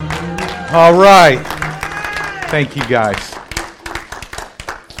All right. Thank you, guys.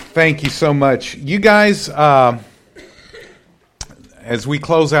 Thank you so much. You guys, as we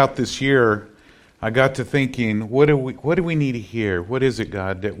close out this year, I got to thinking, what do we need to hear? What is it,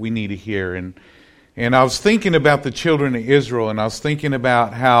 God, that we need to hear? And I was thinking about the children of Israel, and I was thinking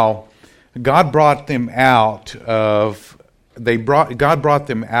about how God brought them out of a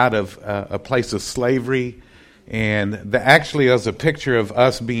place of slavery, and actually as a picture of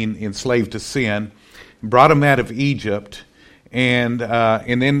us being enslaved to sin, brought them out of Egypt, and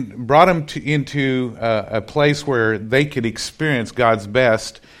then brought them into a place where they could experience God's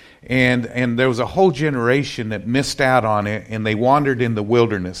best. And there was a whole generation that missed out on it, and they wandered in the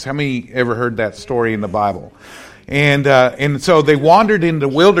wilderness. How many ever heard that story in the Bible? And so they wandered in the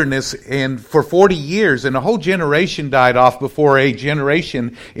wilderness and for 40 years, and a whole generation died off before a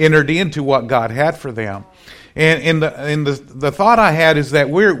generation entered into what God had for them. And the thought I had is that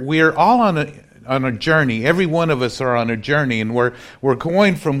we're all on a journey. Every one of us are on a journey, and we're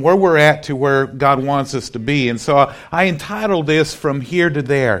going from where we're at to where God wants us to be. And so I entitled this "From Here to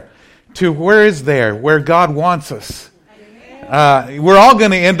There," to where God wants us. We're all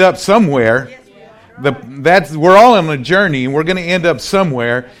going to end up somewhere. We're all on a journey, and we're going to end up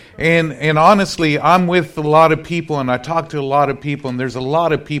somewhere. And honestly, I'm with a lot of people, and I talk to a lot of people, and there's a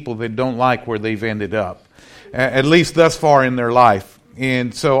lot of people that don't like where they've ended up, at least thus far in their life.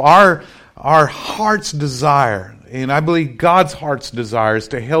 And so our heart's desire, and I believe God's heart's desire, is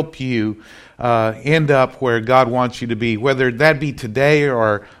to help you end up where God wants you to be, whether that be today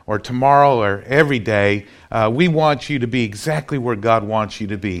or tomorrow or every day. We want you to be exactly where God wants you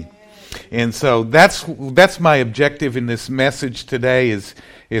to be. And so that's my objective in this message today is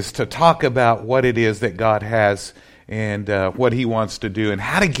to talk about what it is that God has and what He wants to do and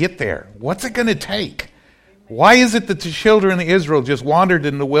how to get there. What's it going to take? Why is it that the children of Israel just wandered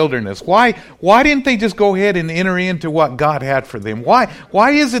in the wilderness? Why didn't they just go ahead and enter into what God had for them? Why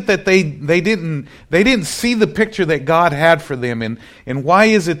is it that they didn't see the picture that God had for them? And why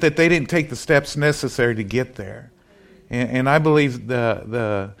is it that they didn't take the steps necessary to get there? And I believe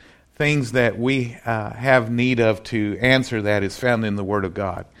the things that we have need of to answer that is found in the Word of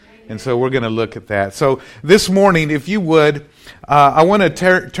God. And so we're going to look at that. So this morning, if you would, I want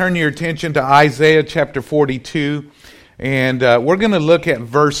to turn your attention to Isaiah chapter 42. And we're going to look at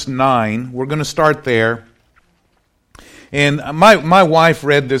verse 9. We're going to start there. And my wife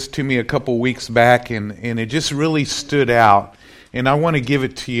read this to me a couple weeks back, and it just really stood out. And I want to give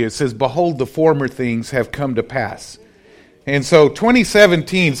it to you. It says, "Behold, the former things have come to pass." And so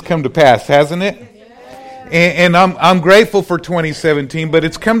 2017's come to pass, hasn't it? And I'm grateful for 2017, but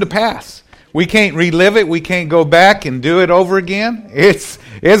it's come to pass. We can't relive it. We can't go back and do it over again. It's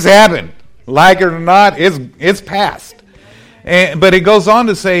happened. Like it or not, it's past. But it goes on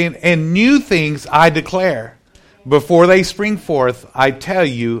to say, "And new things I declare. Before they spring forth, I tell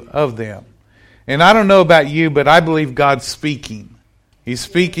you of them." And I don't know about you, but I believe God's speaking. He's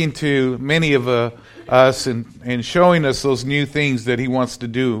speaking to many of us and showing us those new things that He wants to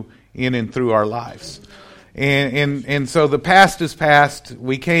do in and through our lives. And so the past is past.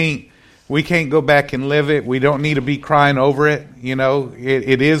 We can't go back and live it. We don't need to be crying over it. You know,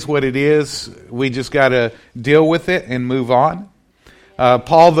 it is what it is. We just got to deal with it and move on.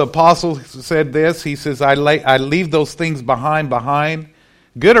 Paul the Apostle said this. He says, I leave those things behind,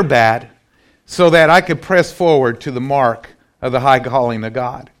 good or bad, so that I could press forward to the mark of the high calling of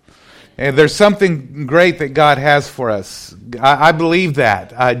God. And there's something great that God has for us. I believe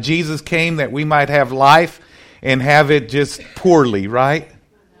that. Jesus came that we might have life and have it just poorly, right?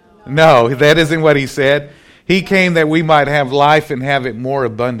 No, that isn't what He said. He came that we might have life and have it more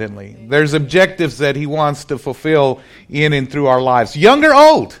abundantly. There's objectives that He wants to fulfill in and through our lives. Young or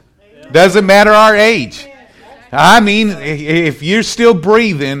old, doesn't matter our age. I mean, if you're still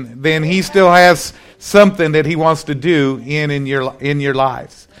breathing, then He still has something that He wants to do in your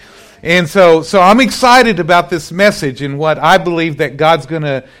lives. And so I'm excited about this message and what I believe that God's going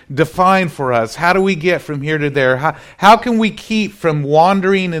to define for us. How do we get from here to there? How can we keep from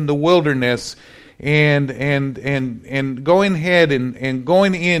wandering in the wilderness and going ahead and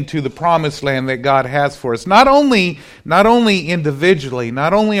going into the promised land that God has for us? Not only individually,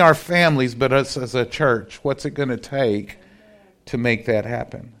 not only our families, but us as a church. What's it going to take to make that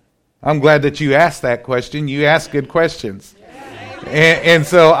happen? I'm glad that you asked that question. You ask good questions. And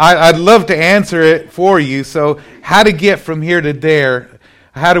so I'd love to answer it for you. So how to get from here to there,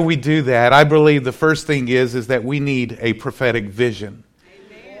 how do we do that? I believe the first thing is that we need a prophetic vision.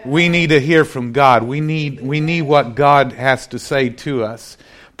 Amen. We need to hear from God. We need what God has to say to us.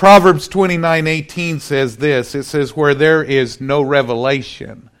 Proverbs 29:18 says this. It says, "Where there is no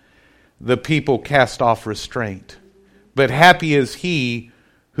revelation, the people cast off restraint. But happy is he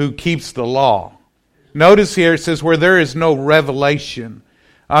who keeps the law. Notice here it says, where there is no revelation.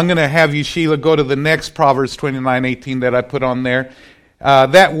 I'm going to have you, Sheila, go to the next Proverbs 29:18 that I put on there.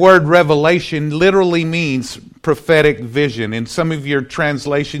 That word revelation literally means prophetic vision. In some of your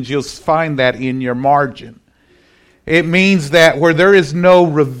translations, you'll find that in your margin. It means that where there is no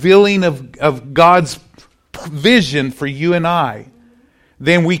revealing of God's vision for you and I,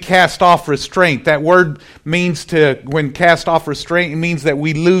 then we cast off restraint. That word means when cast off restraint, it means that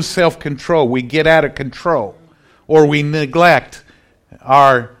we lose self-control. We get out of control. Or we neglect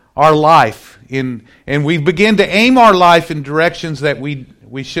our life. And we begin to aim our life in directions that we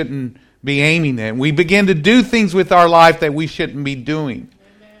shouldn't be aiming in. We begin to do things with our life that we shouldn't be doing.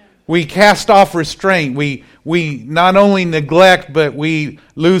 We cast off restraint. We not only neglect, but we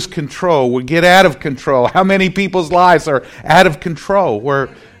lose control. We get out of control. How many people's lives are out of control, where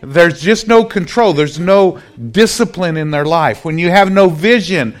there's just no control? There's no discipline in their life. When you have no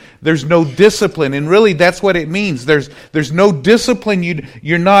vision, there's no discipline, and really that's what it means. There's no discipline.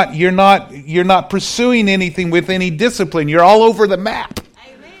 You're not pursuing anything with any discipline. You're all over the map.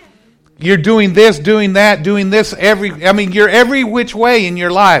 You're doing this, doing that, doing this. You're every which way in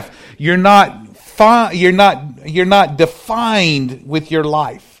your life. You're not defined with your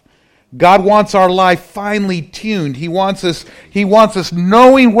life. God wants our life finely tuned. He wants us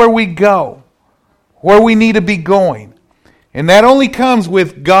knowing where we go, where we need to be going. And that only comes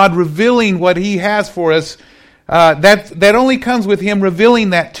with God revealing what He has for us. That only comes with Him revealing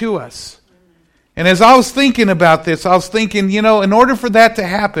that to us. And as I was thinking about this, I was thinking, in order for that to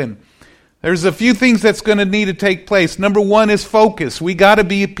happen, there's a few things that's going to need to take place. Number one is focus. We got to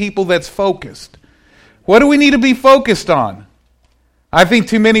be people that's focused. What do we need to be focused on? I think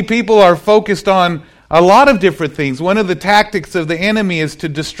too many people are focused on a lot of different things. One of the tactics of the enemy is to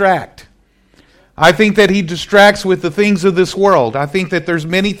distract. I think that he distracts with the things of this world. I think that there's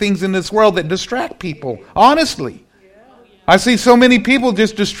many things in this world that distract people, honestly. I see so many people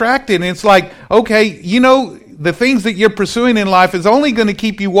just distracted, and it's like, okay, the things that you're pursuing in life is only going to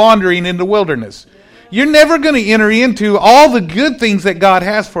keep you wandering in the wilderness. You're never going to enter into all the good things that God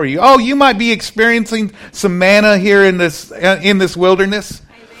has for you. Oh, you might be experiencing some manna here in this wilderness.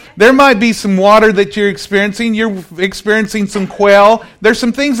 There might be some water that you're experiencing. You're experiencing some quail. There's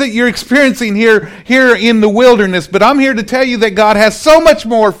some things that you're experiencing here in the wilderness. But I'm here to tell you that God has so much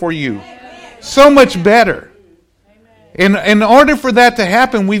more for you. So much better. In order for that to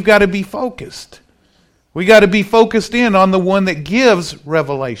happen, we've got to be focused. We got to be focused in on the one that gives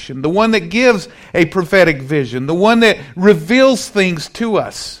revelation, the one that gives a prophetic vision, the one that reveals things to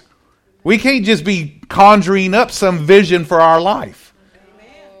us. We can't just be conjuring up some vision for our life.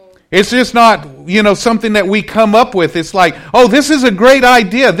 It's just not, something that we come up with. It's like, oh, this is a great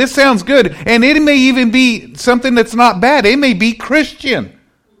idea. This sounds good. And it may even be something that's not bad. It may be Christian.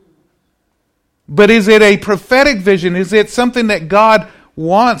 But is it a prophetic vision? Is it something that God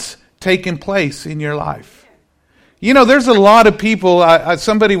wants taking place in your life? There's a lot of people,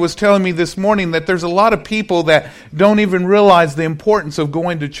 somebody was telling me this morning that there's a lot of people that don't even realize the importance of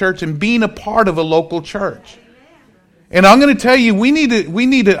going to church and being a part of a local church. And I'm going to tell you, we need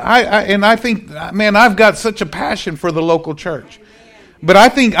to, I think, man, I've got such a passion for the local church. But I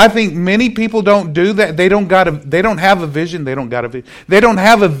think many people don't do that. They don't have a vision. They don't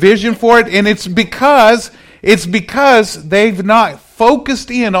have a vision for it, and it's because they've not focused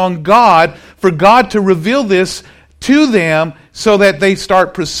in on God for God to reveal this to them so that they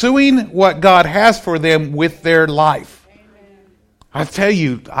start pursuing what God has for them with their life. I tell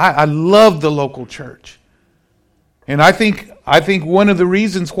you, I love the local church. And I think one of the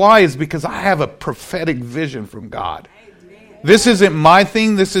reasons why is because I have a prophetic vision from God. This isn't my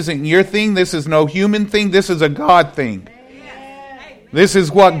thing. This isn't your thing. This is no human thing. This is a God thing. This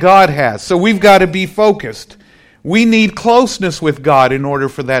is what God has. So we've got to be focused. We need closeness with God in order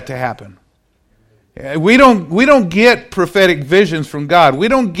for that to happen. We don't get prophetic visions from God. We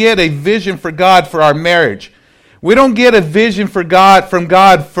don't get a vision for God for our marriage. We don't get a vision from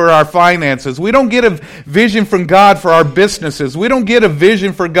God for our finances. We don't get a vision from God for our businesses. We don't get a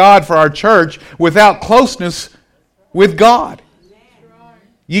vision for God for our church without closeness with God.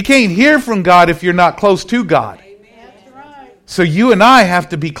 You can't hear from God if you're not close to God. So you and I have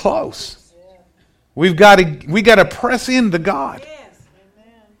to be close. We got to press into God.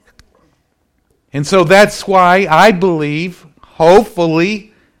 And so that's why I believe,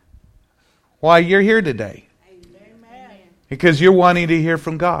 hopefully, why you're here today. Because you're wanting to hear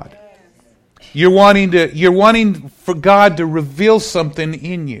from God. You're wanting for God to reveal something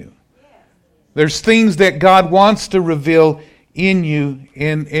in you. There's things that God wants to reveal in you,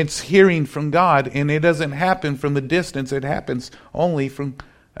 and it's hearing from God, and it doesn't happen from the distance. It happens only from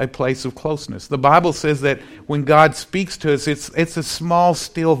a place of closeness. The Bible says that when God speaks to us, it's a small,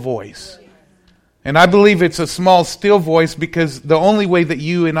 still voice. And I believe it's a small, still voice because the only way that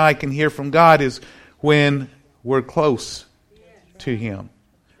you and I can hear from God is when we're close to Him.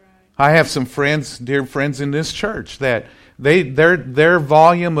 I have some friends, dear friends in this church, that their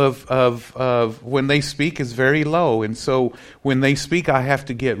volume of when they speak is very low, and so when they speak, I have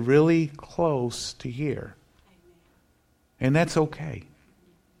to get really close to hear, and that's okay,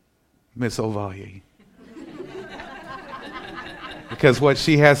 Miss Ovalle, because what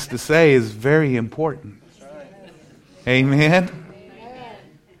she has to say is very important. Amen.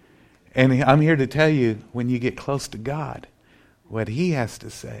 And I'm here to tell you, when you get close to God, what He has to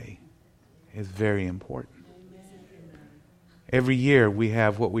say is very important. Every year we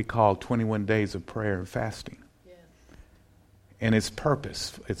have what we call 21 days of prayer and fasting. And it's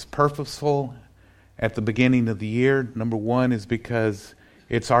purposeful at the beginning of the year. Number one is because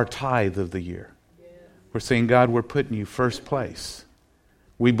it's our tithe of the year. We're saying, God, we're putting you first place.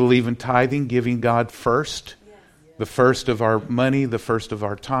 We believe in tithing, giving God first. The first of our money, the first of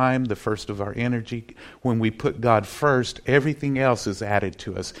our time, the first of our energy. When we put God first, everything else is added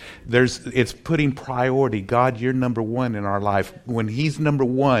to us. It's putting priority. God, you're number one in our life. When He's number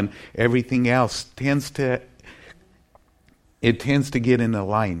one, everything else tends to get in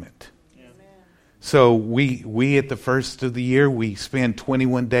alignment. Yeah. So we at the first of the year, we spend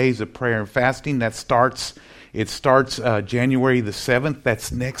 21 days of prayer and fasting. It starts January the 7th.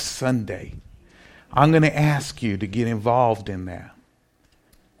 That's next Sunday. I'm going to ask you to get involved in that.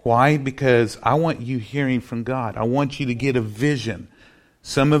 Why? Because I want you hearing from God. I want you to get a vision.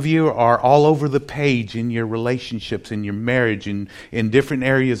 Some of you are all over the page in your relationships, in your marriage, in different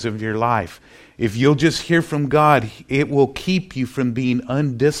areas of your life. If you'll just hear from God, it will keep you from being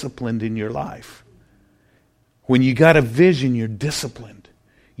undisciplined in your life. When you got a vision, you're disciplined.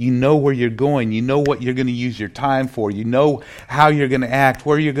 You know where you're going. You know what you're going to use your time for. You know how you're going to act,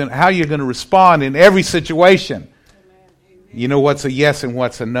 how you're going to respond in every situation. You know what's a yes and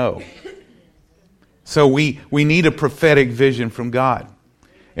what's a no. So we need a prophetic vision from God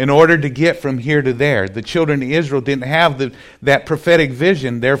in order to get from here to there. The children of Israel didn't have that prophetic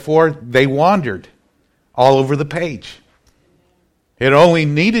vision. Therefore, they wandered all over the page. It only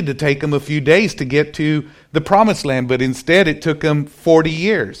needed to take them a few days to get to the promised land, but instead it took them 40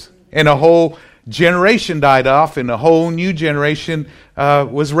 years. And a whole generation died off, and a whole new generation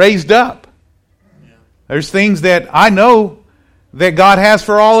was raised up. Yeah. There's things that I know that God has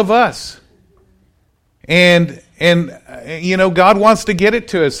for all of us. And God wants to get it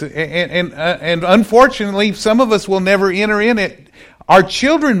to us. And unfortunately, some of us will never enter in it. Our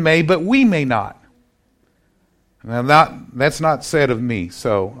children may, but we may not. Now, that's not said of me,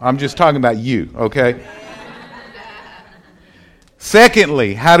 so I'm just talking about you, okay?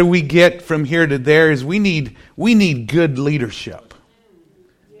 Secondly, how do we get from here to there is we need good leadership.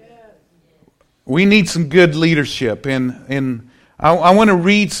 We need some good leadership, and I want to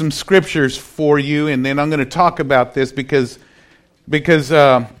read some scriptures for you, and then I'm going to talk about this because this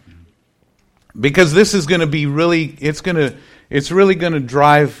is going to be really, it's really going to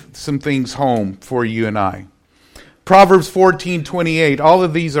drive some things home for you and I. Proverbs 14:28. All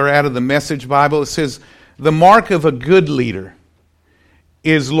of these are out of the Message Bible. It says, the mark of a good leader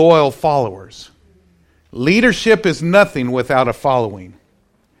is loyal followers. Leadership is nothing without a following.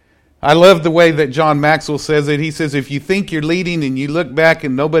 I love the way that John Maxwell says it. He says, if you think you're leading and you look back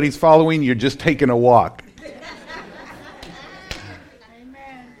and nobody's following, you're just taking a walk.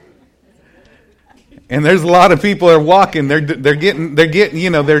 And there's a lot of people that are walking. They're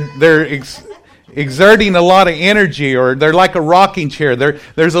exerting a lot of energy, or they're like a rocking chair.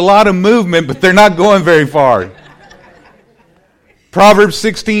 There's a lot of movement, but they're not going very far. Proverbs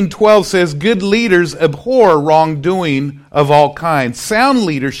 16:12 says, good leaders abhor wrongdoing of all kinds. Sound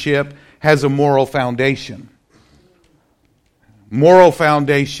leadership has a moral foundation. Moral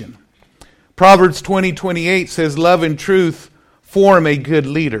foundation. Proverbs 20:28 says, love and truth form a good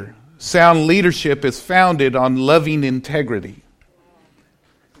leader. Sound leadership is founded on loving integrity.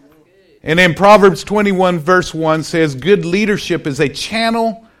 And then Proverbs 21 verse 1 says, good leadership is a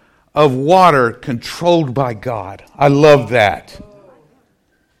channel of water controlled by God. I love that.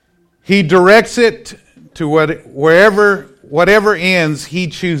 He directs it to whatever ends He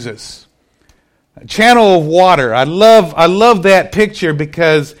chooses. A channel of water. I love that picture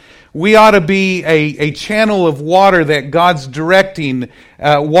because we ought to be a channel of water that God's directing,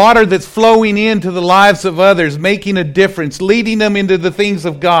 water that's flowing into the lives of others, making a difference, leading them into the things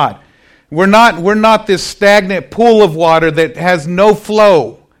of God. We're not this stagnant pool of water that has no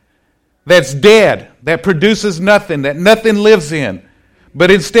flow, that's dead, that produces nothing, that nothing lives in. But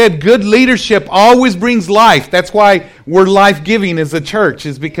instead, good leadership always brings life. That's why we're life-giving as a church,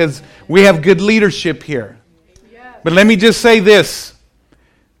 is because we have good leadership here. But let me just say this.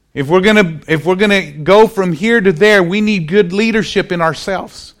 If we're gonna go from here to there, we need good leadership in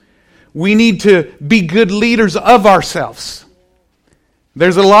ourselves. We need to be good leaders of ourselves.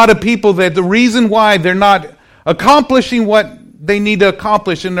 There's a lot of people that the reason why they're not accomplishing what they need to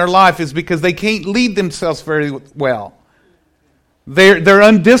accomplish in their life is because they can't lead themselves very well. They're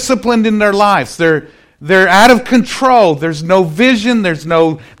undisciplined in their lives. They're out of control. There's no vision. There's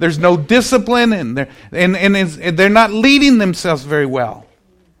no discipline, and they're not leading themselves very well.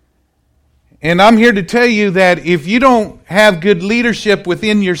 And I'm here to tell you that if you don't have good leadership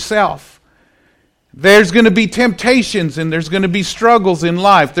within yourself, there's going to be temptations and there's going to be struggles in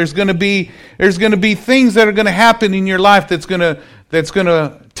life. There's going to be things that are going to happen in your life that's going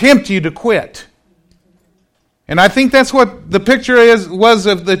to tempt you to quit. And I think that's what the picture was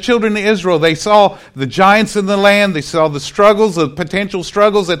of the children of Israel. They saw the giants in the land. They saw the struggles, the potential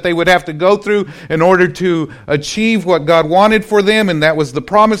struggles that they would have to go through in order to achieve what God wanted for them, and that was the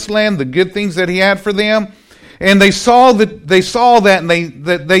promised land, the good things that He had for them. And they saw that, and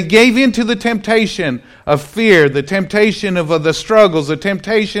they gave into the temptation of fear, the temptation of the struggles, the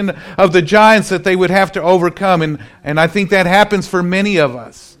temptation of the giants that they would have to overcome. And I think that happens for many of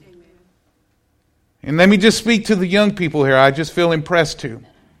us. And let me just speak to the young people here. I just feel impressed to.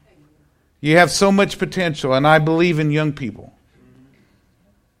 You have so much potential, and I believe in young people.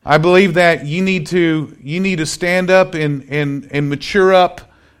 I believe that you need to stand up and mature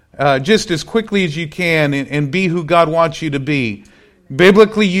up just as quickly as you can and be who God wants you to be.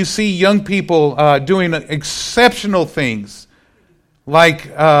 Biblically, you see young people doing exceptional things, like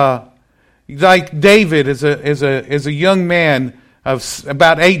David as a young man of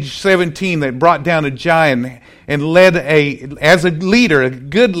about age 17 that brought down a giant and as a leader, a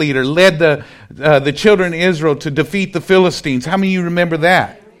good leader, led the children of Israel to defeat the Philistines. How many of you remember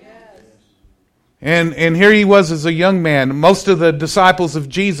that? And here he was as a young man. Most of the disciples of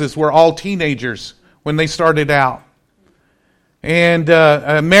Jesus were all teenagers when they started out. And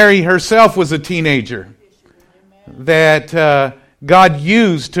Mary herself was a teenager that God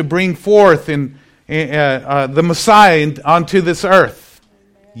used to bring forth the Messiah onto this earth.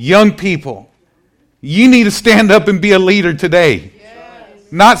 Young people, you need to stand up and be a leader today.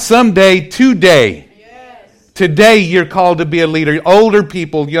 Yes. Not someday, today. Yes. Today you're called to be a leader. Older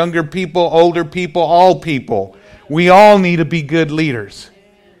people, younger people, older people, all people. We all need to be good leaders.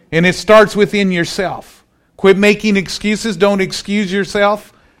 And it starts within yourself. Quit making excuses. Don't excuse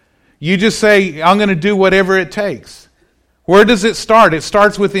yourself. You just say, I'm going to do whatever it takes. Where does it start? It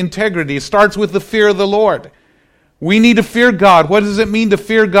starts with integrity. It starts with the fear of the Lord. We need to fear God. What does it mean to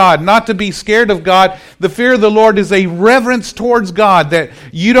fear God? Not to be scared of God. The fear of the Lord is a reverence towards God, that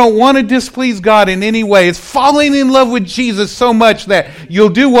you don't want to displease God in any way. It's falling in love with Jesus so much that you'll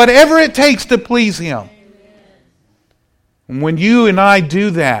do whatever it takes to please Him. And when you and I do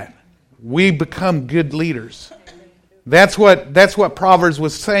that, we become good leaders. That's what Proverbs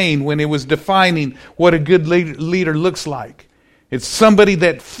was saying when it was defining what a good leader looks like. It's somebody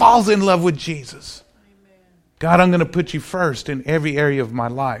that falls in love with Jesus. Amen. God, I'm going to put you first in every area of my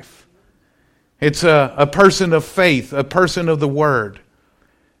life. It's a person of faith, a person of the Word.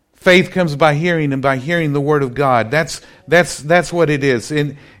 Faith comes by hearing, and by hearing the Word of God. That's what it is.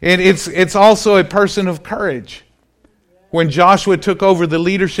 And it's also a person of courage. When Joshua took over the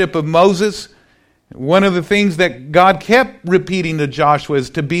leadership of Moses, one of the things that God kept repeating to Joshua is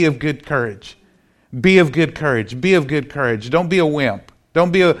to be of good courage. Be of good courage. Be of good courage. Don't be a wimp.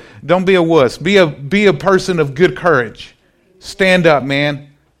 Don't be a wuss. Be a person of good courage. Stand up, man.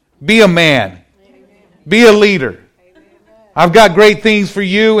 Be a man. Be a leader. I've got great things for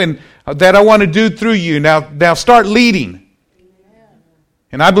you and that I want to do through you. Now start leading.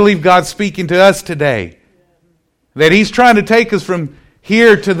 And I believe God's speaking to us today. That He's trying to take us from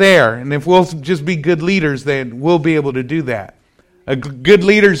here to there. And if we'll just be good leaders, then we'll be able to do that. Good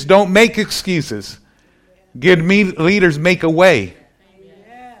leaders don't make excuses. Good leaders make a way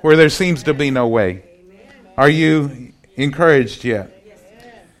where there seems to be no way. Are you encouraged yet?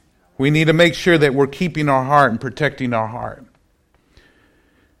 We need to make sure that we're keeping our heart and protecting our heart.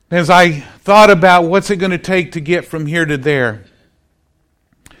 As I thought about what's it going to take to get from here to there,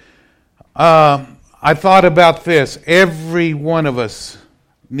 I thought about this. Every one of us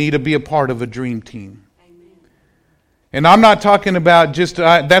need to be a part of a dream team. Amen. And I'm not talking about just,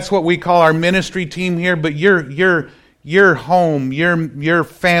 that's what we call our ministry team here, but you're your home, your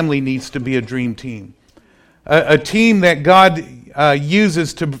family needs to be a dream team. A team that God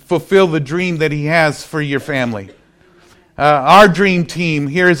uses to fulfill the dream that He has for your family. Our dream team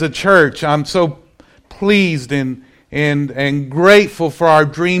here as a church, I'm so pleased and grateful for our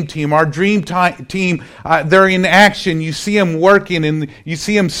dream team. Our dream team, they're in action. You see them working and you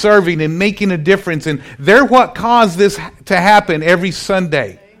see them serving and making a difference. And they're what caused this to happen every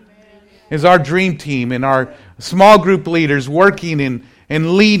Sunday. Is our dream team and our small group leaders working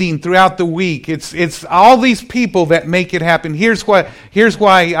and leading throughout the week. It's all these people that make it happen. Here's why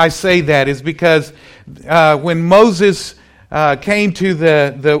I say that is because when Moses came to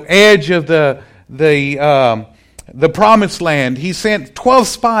the edge of the promised land, he sent 12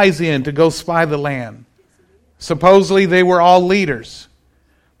 spies in to go spy the land. Supposedly they were all leaders.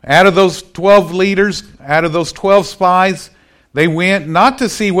 Out of those 12 leaders, out of those 12 spies, they went not to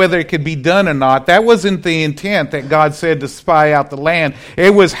see whether it could be done or not. That wasn't the intent that God said to spy out the land. It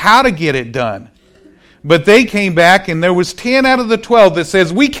was how to get it done. But they came back and there was 10 out of the 12 that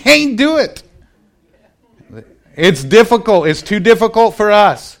says, we can't do it. It's difficult. It's too difficult for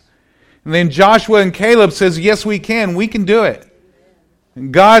us. And then Joshua and Caleb says, yes, we can. We can do it.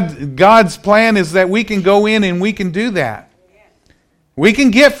 God's plan is that we can go in and we can do that. We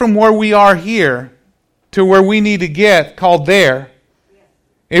can get from where we are here to where we need to get, called there,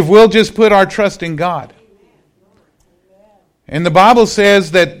 if we'll just put our trust in God. And the Bible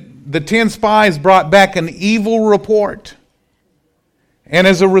says that the 10 spies brought back an evil report. And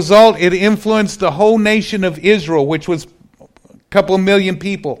as a result, it influenced the whole nation of Israel, which was a couple of million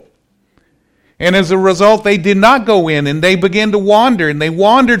people. And as a result, they did not go in, and they began to wander, and they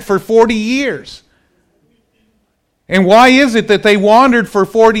wandered for 40 years. And why is it that they wandered for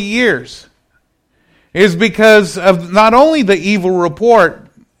 40 years? Is because of not only the evil report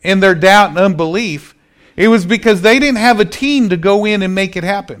and their doubt and unbelief, it was because they didn't have a team to go in and make it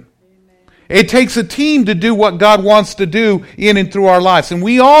happen. It takes a team to do what God wants to do in and through our lives. And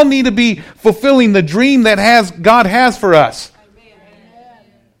we all need to be fulfilling the dream that God has for us.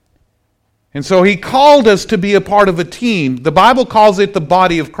 And so He called us to be a part of a team. The Bible calls it the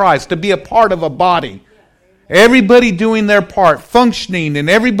body of Christ, to be a part of a body. Everybody doing their part, functioning, and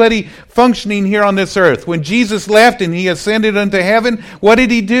everybody functioning here on this earth. When Jesus left and He ascended unto heaven, what did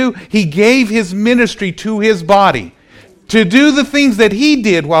He do? He gave His ministry to His body to do the things that He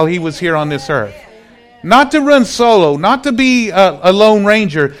did while He was here on this earth. Not to run solo, not to be a lone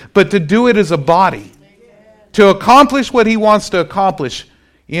ranger, but to do it as a body. To accomplish what He wants to accomplish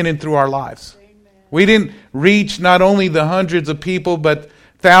in and through our lives. We didn't reach not only the hundreds of people, but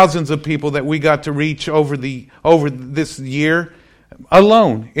thousands of people that we got to reach over this year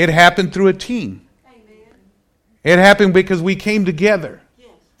alone. It happened through a team. It happened because we came together.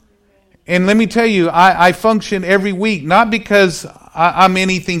 And let me tell you, I function every week, not because I'm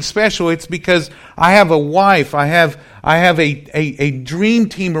anything special. It's because I have a wife. I have a dream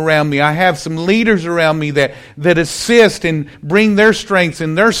team around me. I have some leaders around me that assist and bring their strengths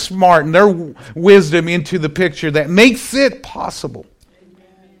and their smart and their wisdom into the picture that makes it possible.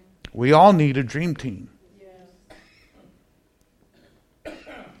 We all need a dream team.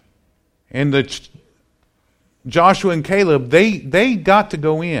 And Joshua and Caleb, they got to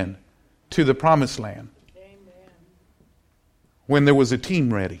go in to the promised land when there was a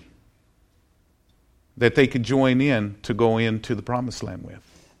team ready that they could join in to go into the promised land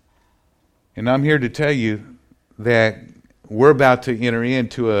with. And I'm here to tell you that we're about to enter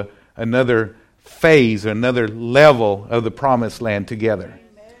into another phase, another level of the promised land together.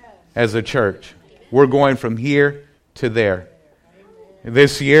 As a church, we're going from here to there.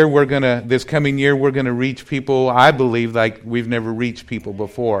 This coming year, we're going to reach people, I believe, like we've never reached people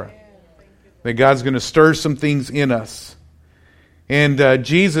before. That God's going to stir some things in us. And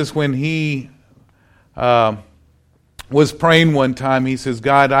Jesus, when He was praying one time, He says,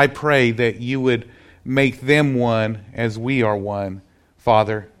 God, I pray that You would make them one as we are one,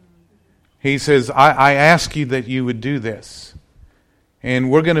 Father. He says, I ask You that You would do this.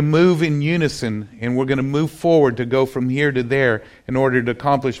 And we're going to move in unison, and we're going to move forward to go from here to there in order to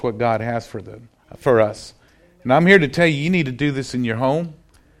accomplish what God has for us. And I'm here to tell you, you need to do this in your home.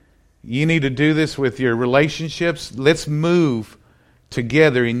 You need to do this with your relationships. Let's move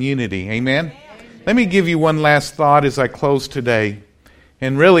together in unity. Amen? Let me give you one last thought as I close today.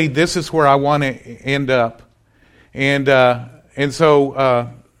 And really, this is where I want to end up. And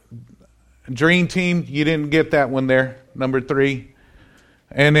so, Dream Team, you didn't get that one there, number 3.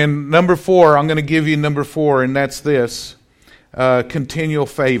 And then number 4, I'm going to give you number 4, and that's this. Continual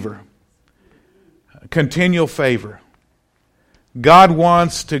favor. Continual favor. God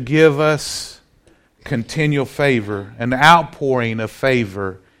wants to give us continual favor, an outpouring of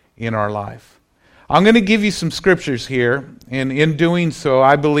favor in our life. I'm going to give you some scriptures here, and in doing so,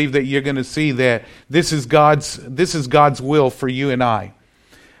 I believe that you're going to see that this is God's will for you and I.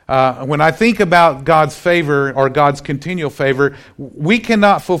 When I think about God's favor or God's continual favor, we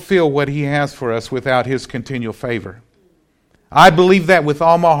cannot fulfill what He has for us without His continual favor. I believe that with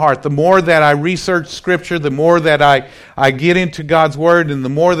all my heart. The more that I research Scripture, the more that I get into God's Word, and the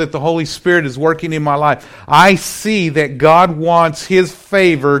more that the Holy Spirit is working in my life, I see that God wants His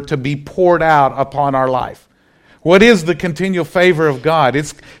favor to be poured out upon our life. What is the continual favor of God?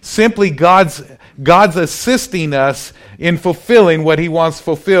 It's simply God's assisting us in fulfilling what He wants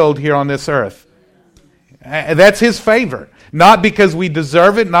fulfilled here on this earth. That's His favor. Not because we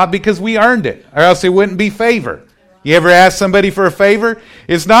deserve it, not because we earned it, or else it wouldn't be favor. You ever ask somebody for a favor?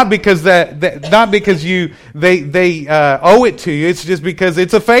 It's not because they owe it to you. It's just because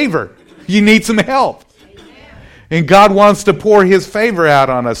it's a favor. You need some help. And God wants to pour His favor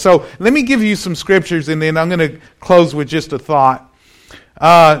out on us. So let me give you some scriptures, and then I'm going to close with just a thought.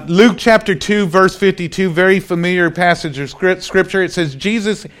 Luke chapter 2, verse 52, very familiar passage of Scripture. It says,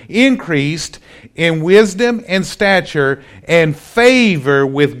 Jesus increased in wisdom and stature and favor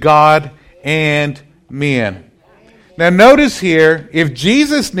with God and men. Now notice here, if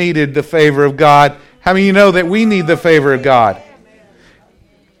Jesus needed the favor of God, how many of you know that we need the favor of God?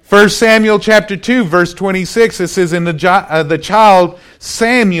 1 Samuel chapter 2, verse 26, it says, And the child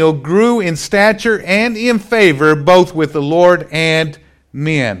Samuel grew in stature and in favor, both with the Lord and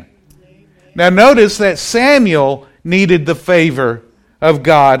men. Now notice that Samuel needed the favor of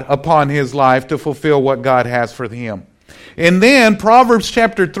God upon his life to fulfill what God has for him. And then Proverbs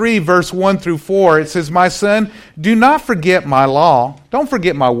chapter 3, verse 1 through 4, it says, My son, do not forget my law. Don't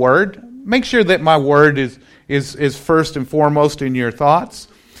forget my word. Make sure that my word is first and foremost in your thoughts.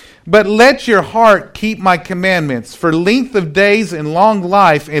 But let your heart keep my commandments. For length of days and long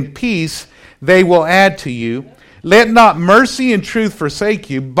life and peace they will add to you. Let not mercy and truth forsake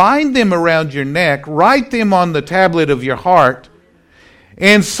you. Bind them around your neck. Write them on the tablet of your heart.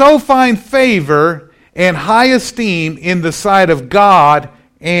 And so find favor and high esteem in the sight of God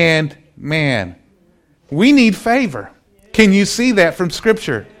and man. We need favor. Can you see that from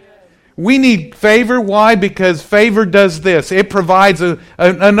Scripture? We need favor. Why? Because favor does this. It provides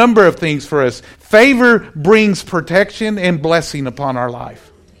a number of things for us. Favor brings protection and blessing upon our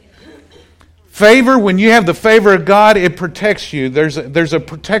life. Favor, when you have the favor of God, it protects you. There's a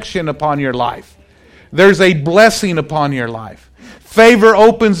protection upon your life. There's a blessing upon your life. Favor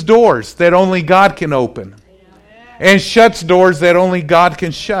opens doors that only God can open, and shuts doors that only God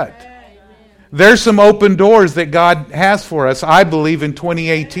can shut. There's some open doors that God has for us, I believe, in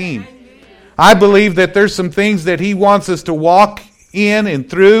 2018. I believe that there's some things that He wants us to walk in and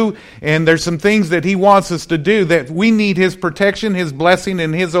through, and there's some things that He wants us to do that we need His protection, His blessing,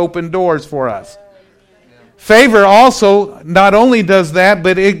 and His open doors for us. Favor also not only does that,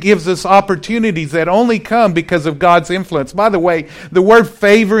 but it gives us opportunities that only come because of God's influence. By the way, the word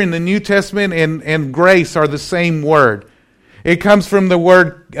favor in the New Testament and grace are the same word. It comes from the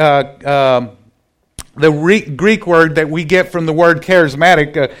word, the Greek word that we get from the word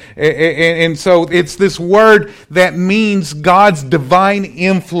charismatic. And so it's this word that means God's divine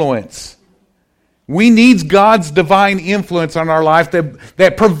influence. We need God's divine influence on our life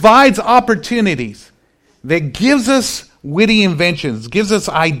that provides opportunities, that gives us witty inventions, gives us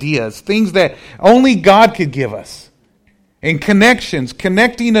ideas, things that only God could give us. And connections,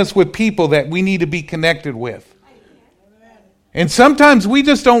 connecting us with people that we need to be connected with. And sometimes we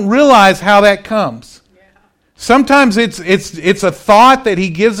just don't realize how that comes. Sometimes it's a thought that He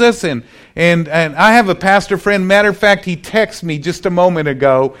gives us, and I have a pastor friend, matter of fact, he texted me just a moment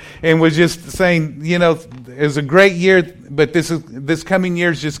ago and was just saying, you know, it was a great year, but this coming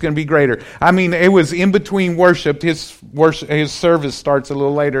year is just going to be greater. I mean, it was in between worship. His service starts a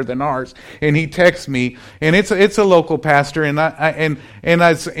little later than ours, and he texts me, and it's a local pastor, and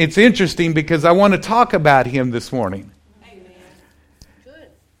it's interesting because I want to talk about him this morning. Amen. Good.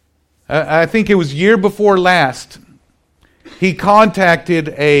 I think it was year before last. He contacted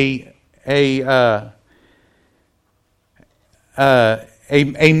a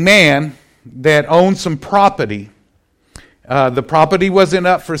man that owned some property. The property wasn't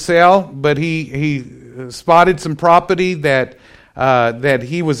up for sale, but he spotted some property that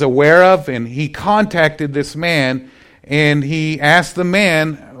he was aware of, and he contacted this man, and he asked the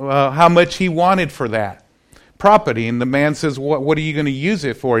man how much he wanted for that property. And the man says, "What are you going to use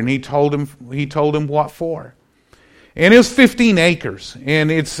it for?" And he told him what for. And it was 15 acres, and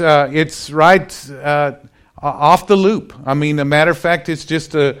it's right off the loop. I mean, a matter of fact, it's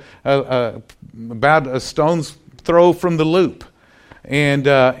just about a stone's throw from the loop. And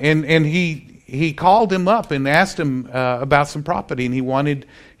he called him up and asked him about some property, and he wanted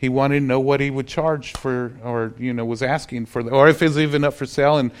to know what he would charge for, or was asking for, or if it was even up for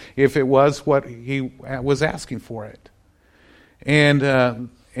sale, and if it was, what he was asking for it.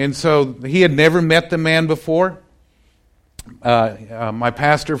 And so he had never met the man before. My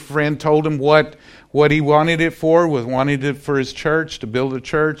pastor friend told him what he wanted it for, wanted it for his church, to build a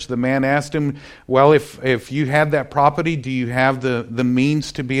church. The man asked him, well, if you had that property, do you have the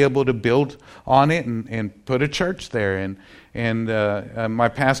means to be able to build on it and put a church there? And my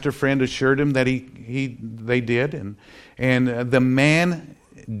pastor friend assured him that they did. And the man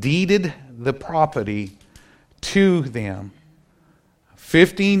deeded the property to them.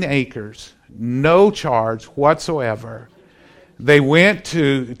 15 acres, no charge whatsoever. They went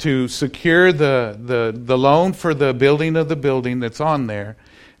to secure the loan for the building of the building that's on there.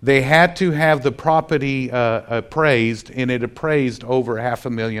 They had to have the property appraised, and it appraised over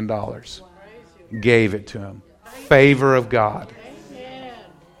 $500,000. Gave it to him. Favor of God.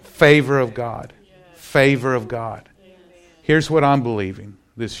 Favor of God. Favor of God. Here's what I'm believing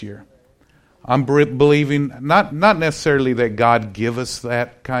this year. I'm believing not necessarily that God give us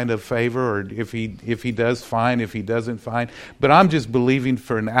that kind of favor, or if he does, fine. If he doesn't, fine. But I'm just believing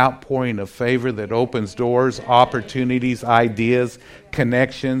for an outpouring of favor that opens doors, opportunities, ideas,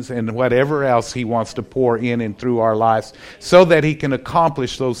 connections, and whatever else he wants to pour in and through our lives, so that he can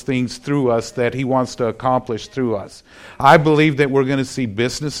accomplish those things through us that he wants to accomplish through us. I believe that we're going to see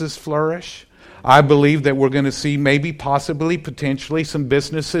businesses flourish. I believe that we're going to see maybe, possibly, potentially some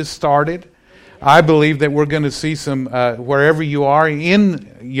businesses started. I believe that we're going to see some, wherever you are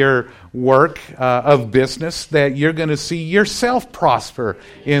in your work of business, that you're going to see yourself prosper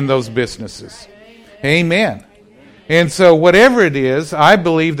in those businesses. Amen. And so whatever it is, I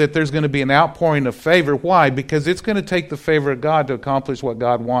believe that there's going to be an outpouring of favor. Why? Because it's going to take the favor of God to accomplish what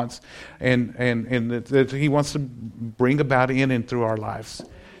God wants, and that he wants to bring about in and through our lives.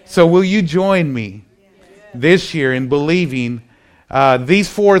 So will you join me this year in believing these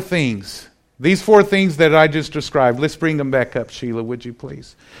four things? These four things that I just described. Let's bring them back up, Sheila, would you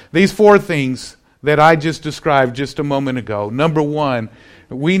please? These four things that I just described just a moment ago. Number one,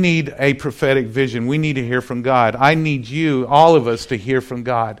 we need a prophetic vision. We need to hear from God. I need you, all of us, to hear from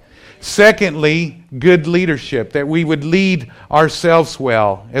God. Secondly, good leadership, that we would lead ourselves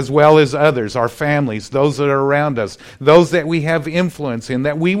well as others, our families, those that are around us, those that we have influence in,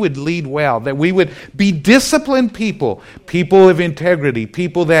 that we would lead well, that we would be disciplined people, people of integrity,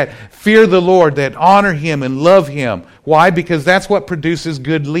 people that fear the Lord, that honor Him and love Him. Why? Because that's what produces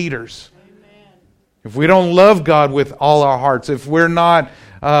good leaders. If we don't love God with all our hearts, if we're not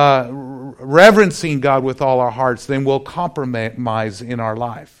reverencing God with all our hearts, then we'll compromise in our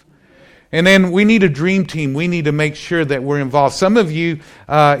life. And then we need a dream team. We need to make sure that we're involved. Some of you,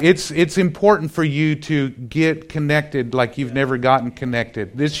 it's important for you to get connected like you've never gotten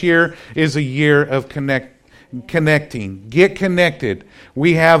connected. This year is a year of connecting. Get connected.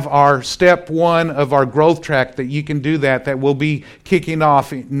 We have our step one of our growth track that you can do that will be kicking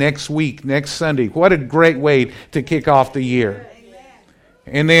off next week, next Sunday. What a great way to kick off the year.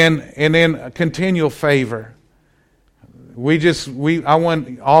 And then continual favor. I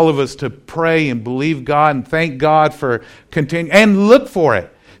want all of us to pray and believe God and thank God for continue and look for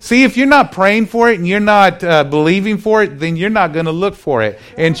it. See, if you're not praying for it and you're not believing for it, then you're not going to look for it.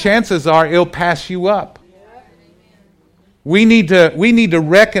 And chances are it'll pass you up. We need to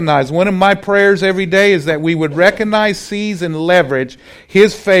recognize, one of my prayers every day is that we would recognize, seize, and leverage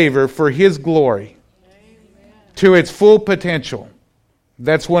His favor for His glory to its full potential.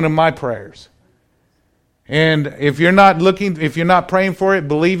 That's one of my prayers. And if you're not praying for it,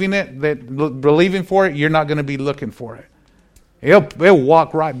 believing for it, you're not going to be looking for it. It'll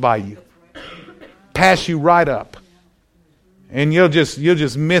walk right by you, pass you right up, and you'll just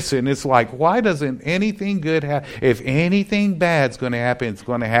miss it. And it's like, why doesn't anything good happen? If anything bad's going to happen, it's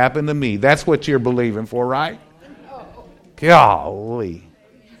going to happen to me. That's what you're believing for, right? Golly.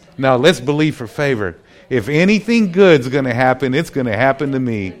 Now let's believe for favor. If anything good's going to happen, it's going to happen to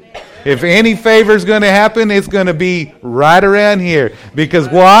me. If any favor is going to happen, it's going to be right around here. Because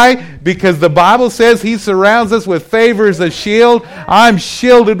why? Because the Bible says He surrounds us with favor as a shield. I'm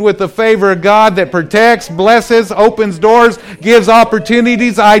shielded with the favor of God that protects, blesses, opens doors, gives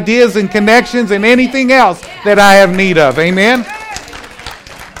opportunities, ideas, and connections, and anything else that I have need of. Amen?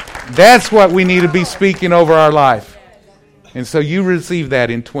 That's what we need to be speaking over our life. And so you receive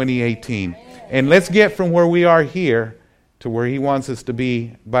that in 2018. And let's get from where we are here to where He wants us to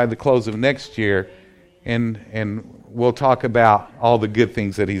be by the close of next year and we'll talk about all the good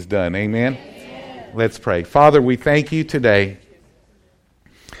things that He's done. Amen? Let's pray. Father, we thank You today.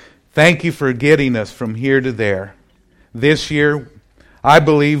 Thank You for getting us from here to there. This year, I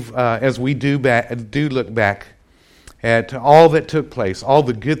believe, as we do look back at all that took place, all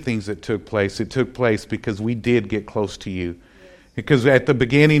the good things that took place, it took place because we did get close to You. Because at the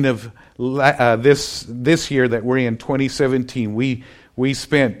beginning of this year that we're in, 2017, we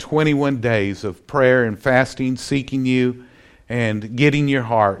spent 21 days of prayer and fasting, seeking You and getting Your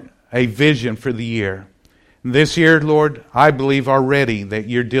heart, a vision for the year. This year, Lord, I believe already that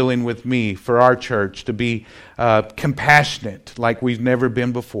You're dealing with me for our church to be compassionate like we've never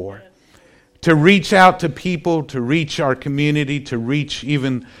been before. To reach out to people, to reach our community, to reach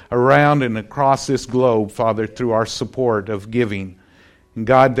even around and across this globe, Father, through our support of giving. And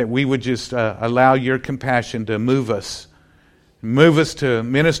God, that we would just allow Your compassion to move us to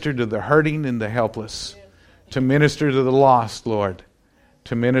minister to the hurting and the helpless, to minister to the lost, Lord,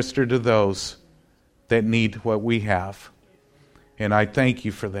 to minister to those that need what we have. And I thank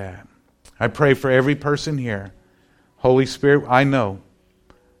You for that. I pray for every person here. Holy Spirit, I know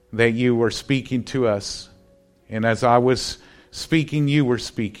that You were speaking to us. And as I was speaking, You were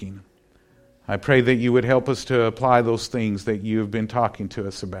speaking. I pray that You would help us to apply those things that You have been talking to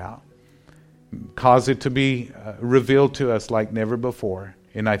us about. Cause it to be revealed to us like never before.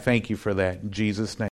 And I thank You for that. In Jesus' name.